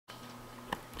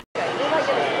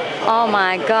Oh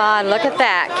my God, look at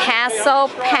that. Castle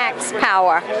Pax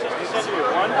Power.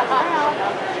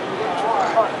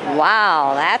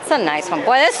 Wow, that's a nice one.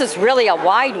 Boy, this is really a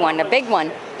wide one, a big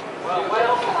one.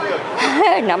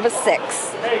 Number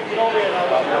 6.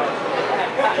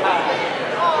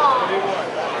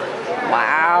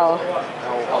 Wow.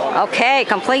 Okay,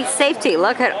 complete safety.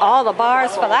 Look at all the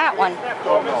bars for that one.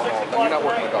 No, you're not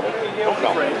working a double.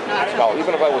 No,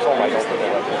 even if I was home, I don't think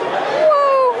that. Whoa.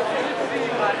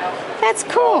 That's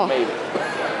cool.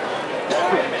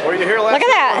 Were you here last Look at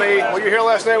that. Were you here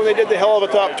last night when they did the Hell of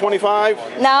a Top 25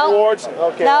 awards?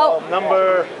 Okay. No.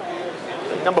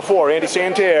 Number 4, Andy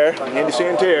Santerre. Andy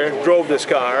Santerre drove this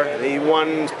car. He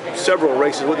won several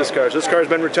races with this car. So this car's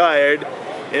been retired,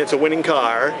 and it's a winning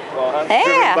car.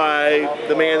 Driven by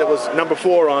the man that was number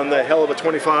 4 on the Hell of a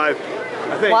 25.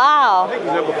 I think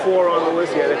he's number 4 on the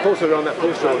list. Yeah, they posted it on that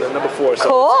poster on the number 4. So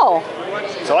cool.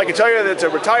 So I can tell you that it's a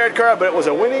retired car, but it was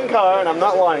a winning car, and I'm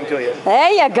not lying to you.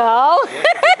 There you go. If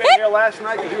you'd been here last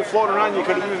night, because you were floating around, you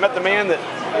could have even met the man that,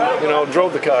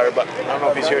 drove the car, but I don't know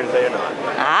if he's here today or not.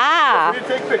 Ah. You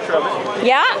take a picture of it.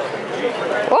 Yeah.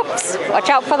 Whoops. Watch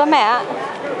out for the mat.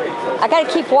 I got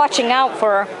to keep watching out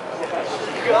for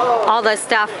all this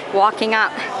stuff walking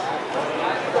up.